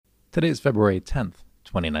Today is February 10th,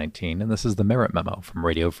 2019, and this is the Merit Memo from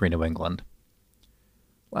Radio Free New England.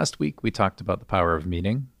 Last week, we talked about the power of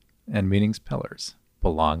meaning and meaning's pillars: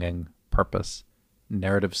 belonging, purpose,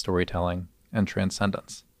 narrative storytelling, and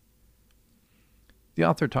transcendence. The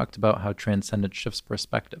author talked about how transcendence shifts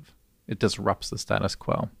perspective. It disrupts the status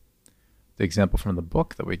quo. The example from the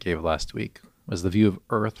book that we gave last week was the view of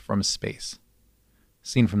Earth from space,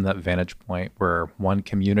 seen from that vantage point where one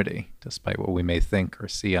community, despite what we may think or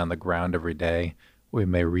see on the ground every day, what we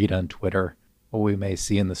may read on Twitter, what we may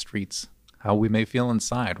see in the streets, how we may feel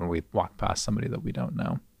inside when we walk past somebody that we don't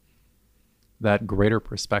know. That greater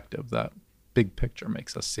perspective, that big picture,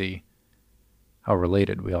 makes us see how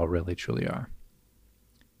related we all really truly are.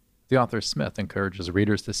 The author Smith encourages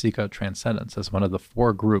readers to seek out transcendence as one of the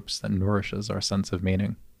 4 groups that nourishes our sense of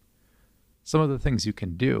meaning. Some of the things you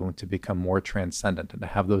can do to become more transcendent and to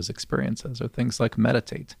have those experiences are things like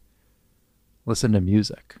meditate, listen to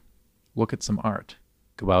music, look at some art,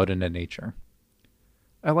 go out into nature.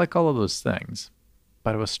 I like all of those things,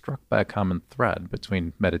 but I was struck by a common thread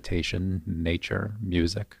between meditation, nature,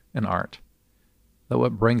 music, and art. That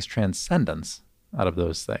what brings transcendence out of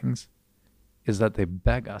those things is that they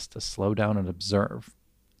beg us to slow down and observe,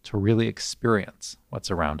 to really experience what's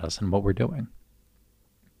around us and what we're doing.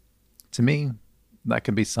 To me, that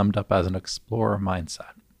can be summed up as an explorer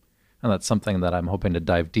mindset, and that's something that I'm hoping to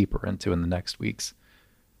dive deeper into in the next weeks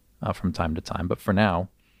from time to time. But for now,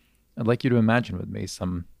 I'd like you to imagine with me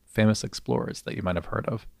some famous explorers that you might have heard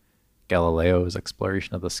of. Galileo's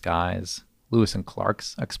exploration of the skies, Lewis and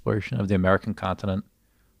Clark's exploration of the American continent,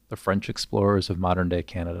 the French explorers of modern-day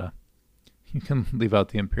Canada. You can leave out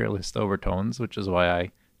the imperialist overtones, which is why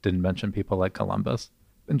I didn't mention people like Columbus,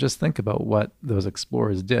 and just think about what those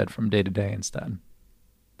explorers did from day to day instead.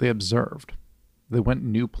 They observed. They went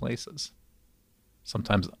new places,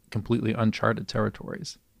 sometimes completely uncharted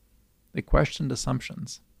territories. They questioned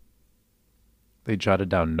assumptions. They jotted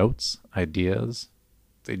down notes, ideas.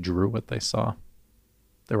 They drew what they saw.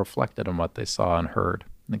 They reflected on what they saw and heard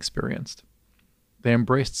and experienced. They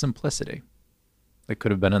embraced simplicity. They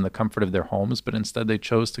could have been in the comfort of their homes, but instead they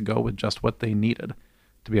chose to go with just what they needed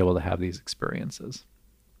to be able to have these experiences.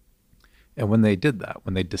 And when they did that,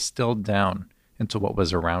 when they distilled down into what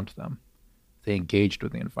was around them, they engaged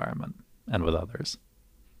with the environment and with others.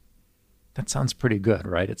 That sounds pretty good,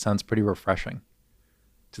 right? It sounds pretty refreshing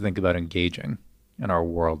to think about engaging in our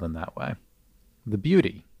world in that way. The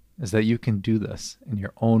beauty is that you can do this in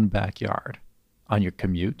your own backyard, on your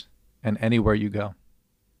commute, and anywhere you go.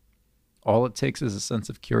 All it takes is a sense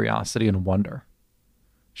of curiosity and wonder.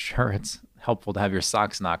 Sure, it's helpful to have your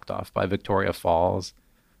socks knocked off by Victoria Falls,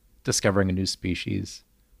 discovering a new species,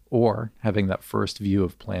 or having that first view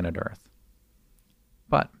of planet Earth.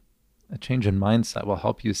 But a change in mindset will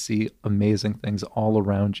help you see amazing things all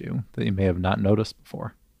around you that you may have not noticed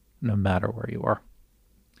before, no matter where you are.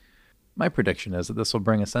 My prediction is that this will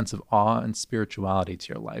bring a sense of awe and spirituality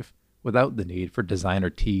to your life without the need for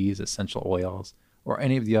designer teas, essential oils, or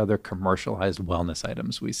any of the other commercialized wellness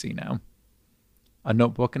items we see now. A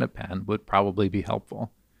notebook and a pen would probably be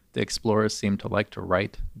helpful. The explorers seem to like to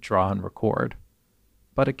write, draw, and record,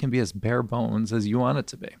 but it can be as bare bones as you want it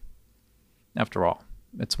to be. After all,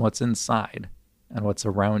 it's what's inside and what's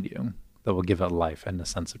around you that will give it life and a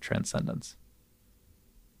sense of transcendence.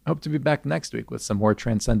 I hope to be back next week with some more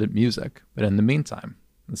transcendent music, but in the meantime,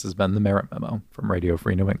 this has been the Merit Memo from Radio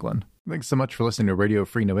Free New England. Thanks so much for listening to Radio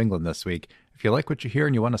Free New England this week. If you like what you hear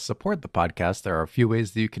and you want to support the podcast, there are a few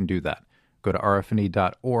ways that you can do that. Go to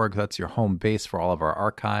rfne.org. That's your home base for all of our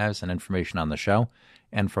archives and information on the show.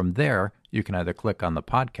 And from there, you can either click on the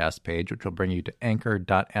podcast page, which will bring you to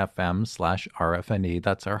anchor.fm/RFNE.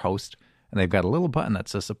 That's our host. And they've got a little button that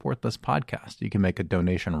says support this podcast. You can make a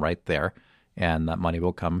donation right there, and that money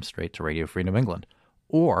will come straight to Radio Free New England.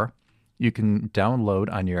 Or you can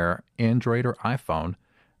download on your Android or iPhone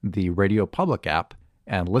the Radio Public app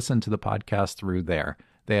and listen to the podcast through there.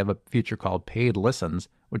 They have a feature called Paid Listens,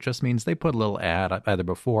 which just means they put a little ad either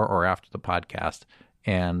before or after the podcast,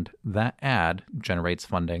 and that ad generates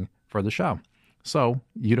funding for the show. So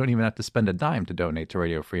you don't even have to spend a dime to donate to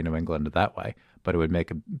Radio Free New England that way, but it would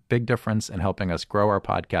make a big difference in helping us grow our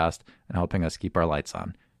podcast and helping us keep our lights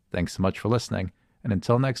on. Thanks so much for listening, and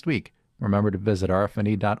until next week, remember to visit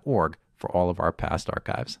rfne.org for all of our past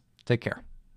archives. Take care.